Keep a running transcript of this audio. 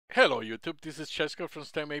Hello YouTube, this is Cheska from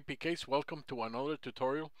STEM APKs. Welcome to another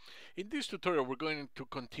tutorial. In this tutorial we're going to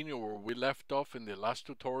continue where we left off in the last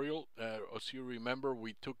tutorial. As you remember,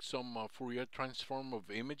 we took some Fourier transform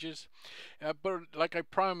of images. But like I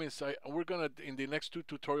promised, we're going to, in the next two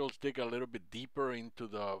tutorials, dig a little bit deeper into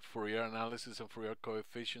the Fourier analysis and Fourier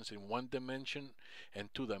coefficients in one dimension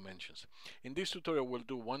and two dimensions. In this tutorial we'll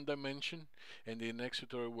do one dimension, and the next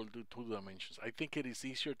tutorial we'll do two dimensions. I think it is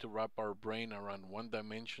easier to wrap our brain around one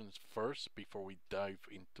dimension first before we dive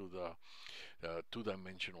into the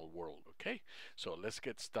two-dimensional world. Okay, so let's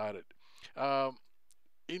get started. Um,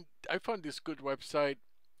 I found this good website.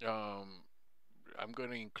 Um, I'm going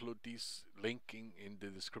to include this link in the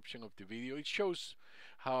description of the video. It shows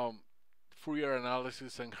how Fourier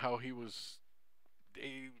analysis and how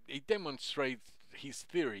it demonstrates his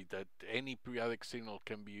theory that any periodic signal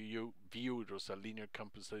can be viewed as a linear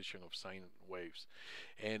composition of sine waves,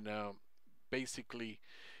 and basically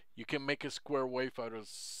you can make a square wave out of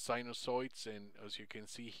sinusoids, and as you can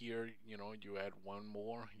see here, you add one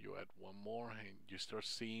more, and you start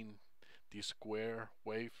seeing the square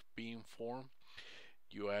wave being formed.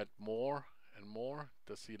 You add more and more,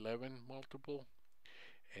 that's 11 multiple,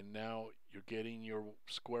 and now you're getting your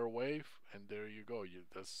square wave, and there you go.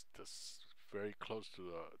 That's very close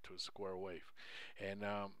to a square wave, and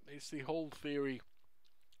it's the whole theory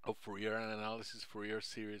of Fourier analysis, Fourier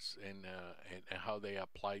series, and how they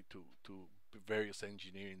apply to various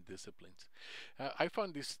engineering disciplines. I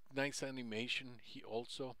found this nice animation he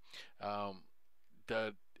also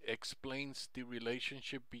that explains the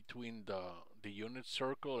relationship between the unit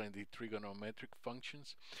circle and the trigonometric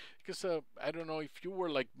functions, because I don't know if you were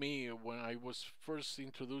like me when I was first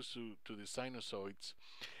introduced to the sinusoids.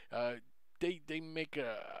 uh, they make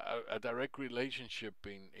a direct relationship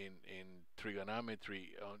in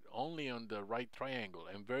trigonometry only on the right triangle,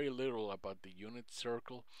 and very little about the unit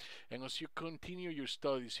circle. And as you continue your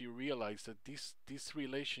studies, you realize that this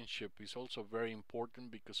relationship is also very important,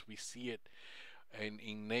 because we see it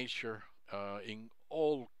in nature, in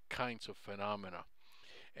all kinds of phenomena.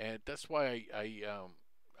 And that's why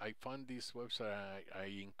I found this website. I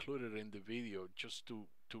included in the video just to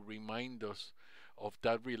remind us of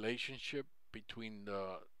that relationship between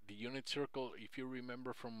the unit circle. If you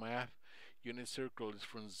remember from math, unit circle is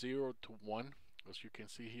from 0 to 1, as you can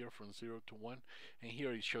see here, from 0 to 1, and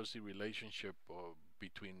here it shows the relationship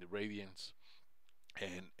between the radians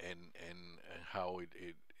and how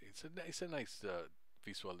it's a nice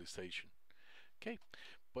visualization. Okay,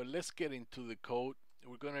 but let's get into the code.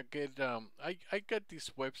 We're gonna get I got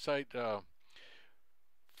this website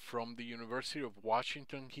from the University of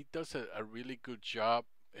Washington. He does a really good job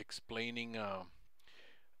explaining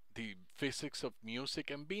the physics of music,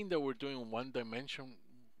 and being that we're doing one dimension,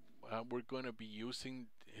 we're going to be using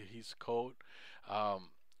his code. I'm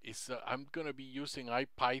going to be using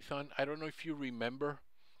IPython. I don't know if you remember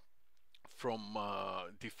from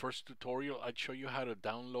the first tutorial. I'd show you how to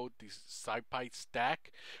download this SciPy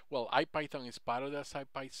stack. Well, IPython is part of that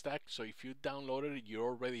SciPy stack, so if you downloaded it, you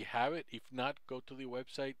already have it. If not, go to the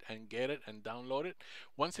website and get it and download it.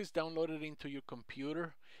 Once it's downloaded into your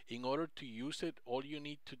computer, in order to use it, all you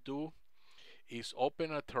need to do is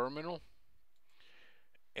open a terminal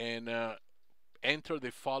and enter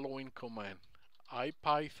the following command: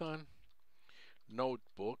 IPython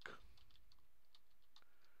notebook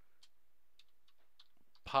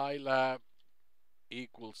pylab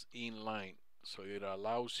equals inline, so it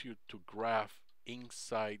allows you to graph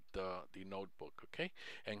inside the notebook. Okay,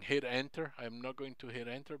 and hit enter. I'm not going to hit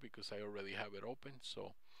enter because I already have it open,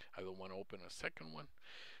 so I don't want to open a second one,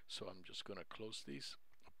 so I'm just gonna close this.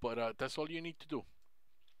 But that's all you need to do,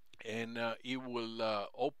 and it will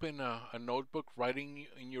open a notebook right in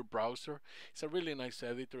your browser. It's a really nice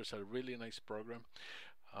editor. It's a really nice program.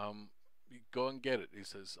 um, Go and get it.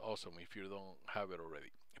 It's awesome if you don't have it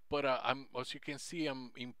already. But as you can see,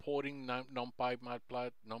 I'm importing NumPy,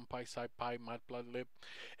 Matplotlib, NumPy, SciPy, Matplotlib,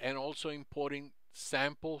 and also importing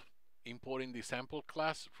the sample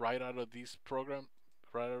class right out of this program,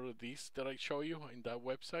 right out of this that I show you in that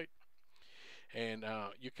website. And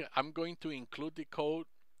I'm going to include the code,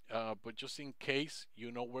 but just in case,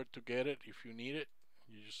 you know where to get it if you need it.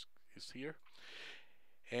 It's here.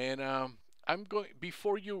 And I'm going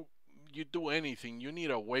before you do anything, you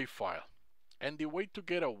need a WAV file. And the way to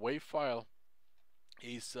get a WAV file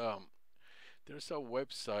is there's a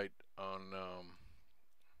website on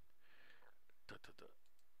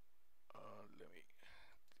let me,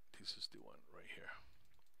 this is the one right here.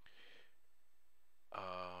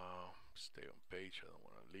 Stay on page. I don't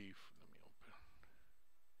want to leave. Let me open.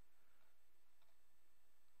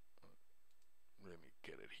 Let me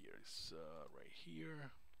get it here. It's right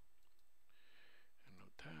here.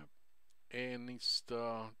 and it's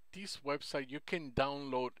this website. You can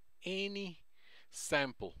download any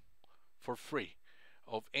sample for free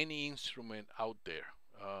of any instrument out there.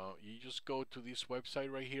 You just go to this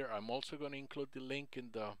website right here. I'm also going to include the link in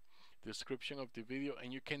the description of the video,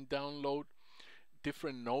 and you can download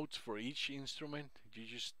different notes for each instrument. You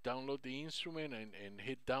just download the instrument and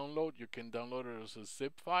hit download. You can download it as a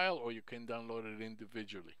zip file, or you can download it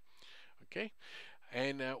individually. Okay,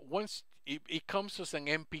 and once it comes as an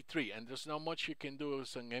MP3, and there's not much you can do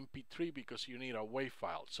as an MP3 because you need a WAV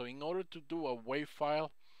file. So in order to do a WAV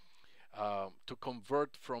file, to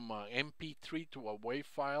convert from MP3 to a WAV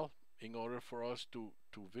file, in order for us to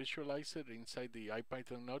visualize it inside the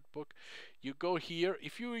IPython notebook, you go here.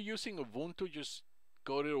 If you are using Ubuntu, just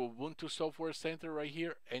go to Ubuntu Software Center right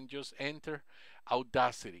here and just enter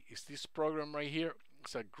Audacity. It's this program right here.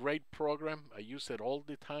 It's a great program. I use it all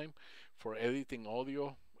the time for editing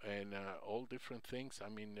audio and all different things. I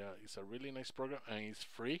mean, it's a really nice program, and it's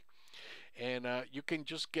free. And you can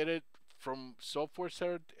just get it from Software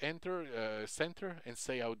Center and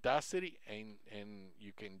say Audacity, and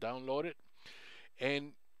you can download it.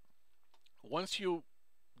 And once you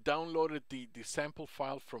downloaded the sample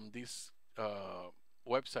file from this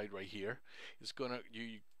website right here, it's gonna,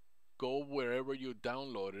 you go wherever you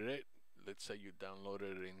downloaded it. Let's say you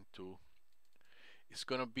downloaded it into, it's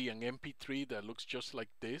gonna be an MP3 that looks just like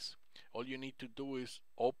this. All you need to do is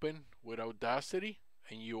open with Audacity,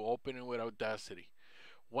 and you open it with Audacity.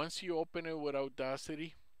 Once you open it with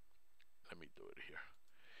Audacity, let me do it here.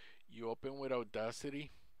 You open with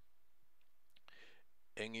Audacity,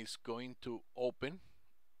 and it's going to open,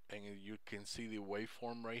 and you can see the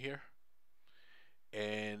waveform right here.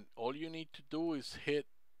 And all you need to do is hit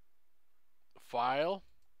File,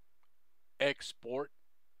 Export,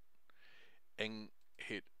 and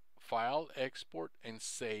hit File, Export, and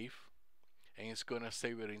Save, and it's gonna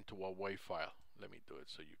save it into a WAV file. Let me do it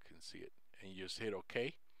so you can see it, and you just hit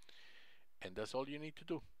OK, and that's all you need to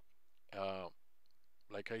do.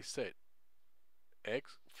 Like I said,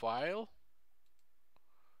 File,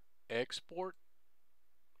 Export,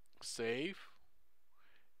 Save,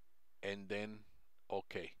 and then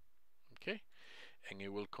OK. Okay, and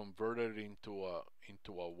it will convert it into a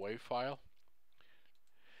WAV file.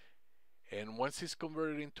 And once it's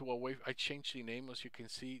converted into a WAV, I changed the name. As you can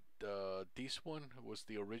see, this one was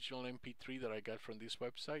the original MP3 that I got from this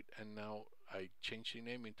website, and now I changed the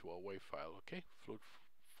name into a WAV file. Okay, Float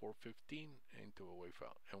 415 into a WAV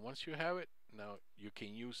file. And once you have it, now you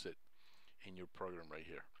can use it in your program right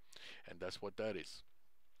here. And that's what that is.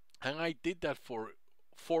 And I did that for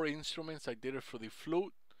 4 instruments. I did it for the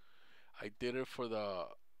flute, I did it for the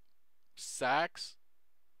sax,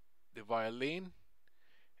 the violin,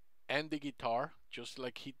 and the guitar, just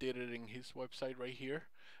like he did it in his website right here.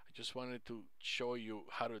 I just wanted to show you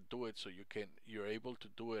how to do it so you're able to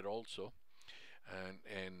do it also.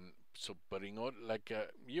 And so, but in order, like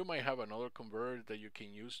you might have another converter that you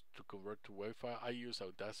can use to convert to WAV file. I use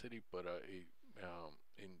Audacity, but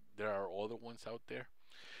there are other ones out there.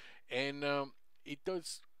 And it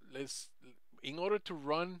does, in order to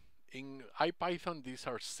run in IPython, these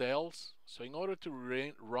are cells. So in order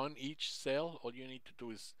to run each cell, all you need to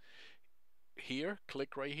do is here,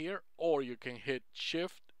 click right here, or you can hit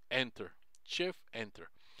Shift Enter,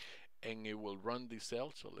 and it will run the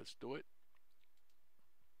cell. So let's do it.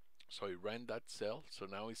 So it ran that cell. So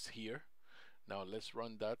now it's here. Now let's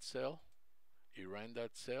run that cell. It ran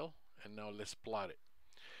that cell, and now let's plot it.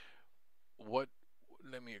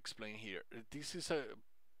 Let me explain here. This is a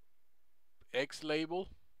X label,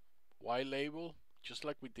 Y label, just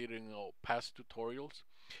like we did in our past tutorials,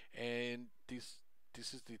 and this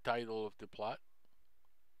is the title of the plot.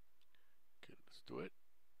 Okay, let's do it.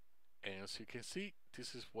 And as you can see,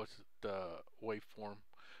 this is what the waveform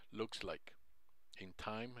looks like in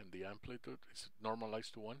time, and the amplitude is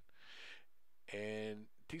normalized to 1. And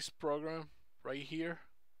this program right here,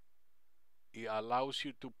 it allows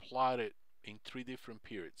you to plot it in 3 different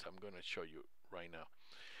periods. I'm going to show you right now,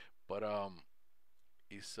 but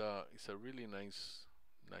it's a really nice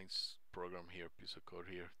program here, piece of code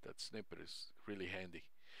here. That snippet is really handy,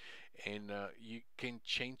 and you can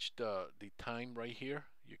change the time right here.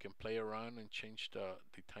 You can play around and change the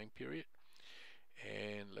time period.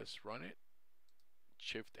 And let's run it.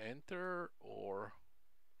 Shift Enter or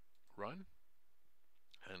run,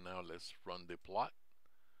 and now let's run the plot,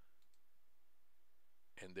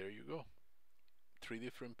 and there you go. 3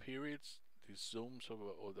 different periods, the zooms of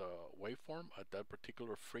the waveform at that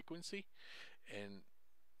particular frequency, and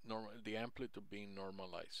the amplitude being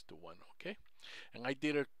normalized to 1. Okay, and I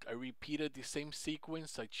repeated the same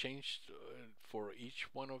sequence. I changed for each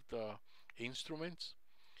one of the instruments,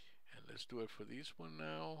 And let's do it for this one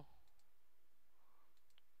now.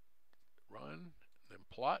 Run, then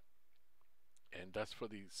plot. And that's for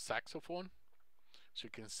the saxophone. So you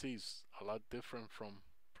can see it's a lot different from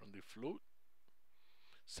the flute.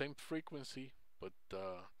 Same frequency, but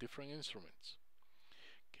different instruments.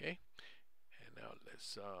 Okay, and now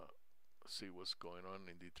let's see what's going on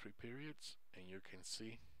in the 3 periods, and you can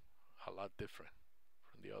see a lot different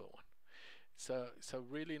from the other one. It's a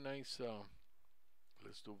really nice.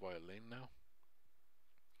 Let's do violin now,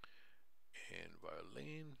 and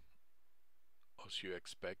violin, as you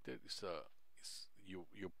expected,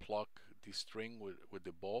 you pluck the string with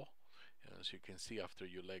the bow, and as you can see, after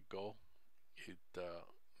you let go, it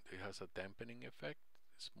has a dampening effect.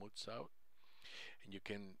 It smooths out, and you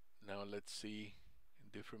can now, let's see in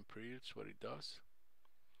different periods what it does.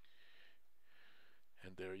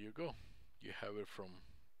 And there you go. You have it from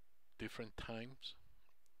different times,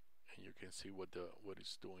 and you can see what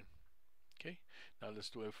it's doing. Okay, now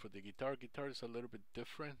let's do it for the guitar. Guitar is a little bit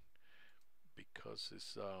different because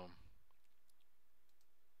it's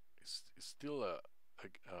still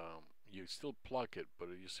you still pluck it, but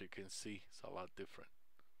as you can see, it's a lot different.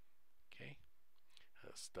 Okay,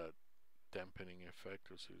 has that dampening effect,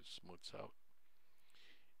 so it smooths out.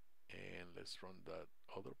 And let's run that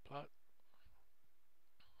other plot.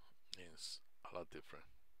 It's a lot different.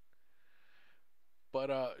 But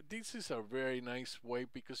this is a very nice way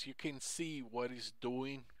because you can see what it's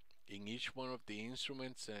doing in each one of the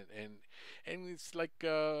instruments, and it's like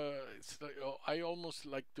I almost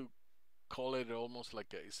like to call it almost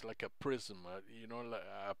like it's like a prism. You know, like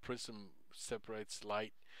a prism separates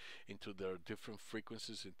light into their different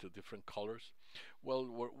frequencies, into different colors. Well,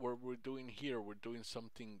 what we're doing here, we're doing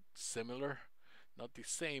something similar, not the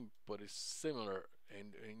same, but it's similar,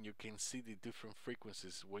 and you can see the different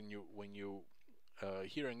frequencies when you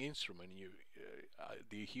hear an instrument.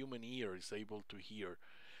 The human ear is able to hear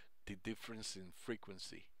the difference in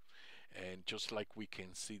frequency, and just like we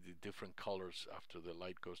can see the different colors after the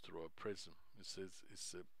light goes through a prism.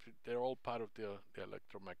 They're all part of the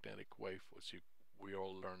electromagnetic wave, as we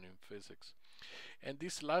all learn in physics. And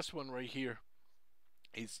this last one right here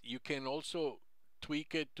is, you can also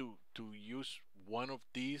tweak it to use one of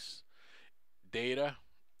these data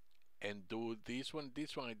and do this one.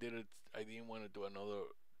 This one I didn't want to do another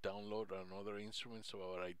download another instrument, so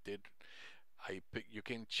what I did, you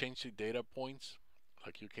can change the data points.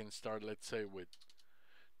 Like you can start, let's say, with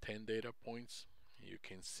 10 data points. You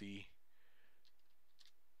can see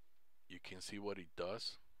what it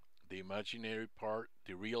does. The imaginary part,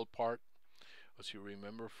 the real part, as you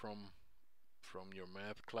remember from your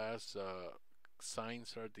math class,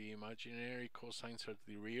 sines are the imaginary, cosines are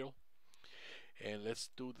the real. And let's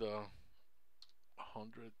do the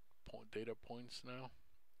 100 data points now,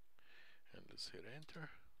 and let's hit enter,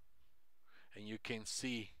 and you can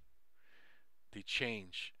see the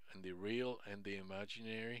change in the real and the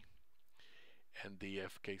imaginary and the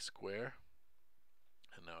FK square.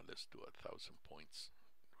 And now let's do 1,000 points.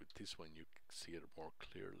 With this one you can see it more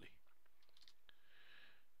clearly,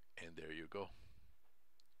 and there you go,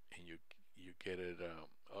 and you get it.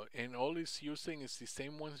 And all it's using is the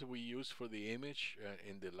same ones we used for the image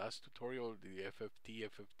in the last tutorial, the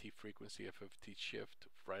FFT frequency, FFT shift,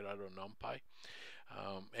 right out of Numpy.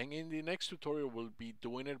 And in the next tutorial we'll be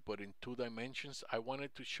doing it, but in 2 dimensions. I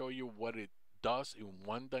wanted to show you what it does in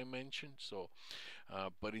 1 dimension, so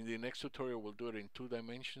but in the next tutorial we'll do it in 2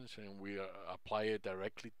 dimensions, and we apply it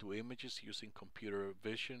directly to images using computer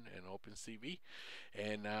vision and OpenCV.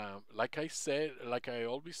 And like I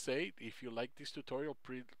always say, if you like this tutorial,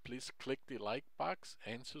 please click the like box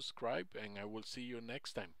and subscribe, and I will see you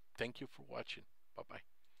next time. Thank you for watching. Bye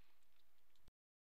bye.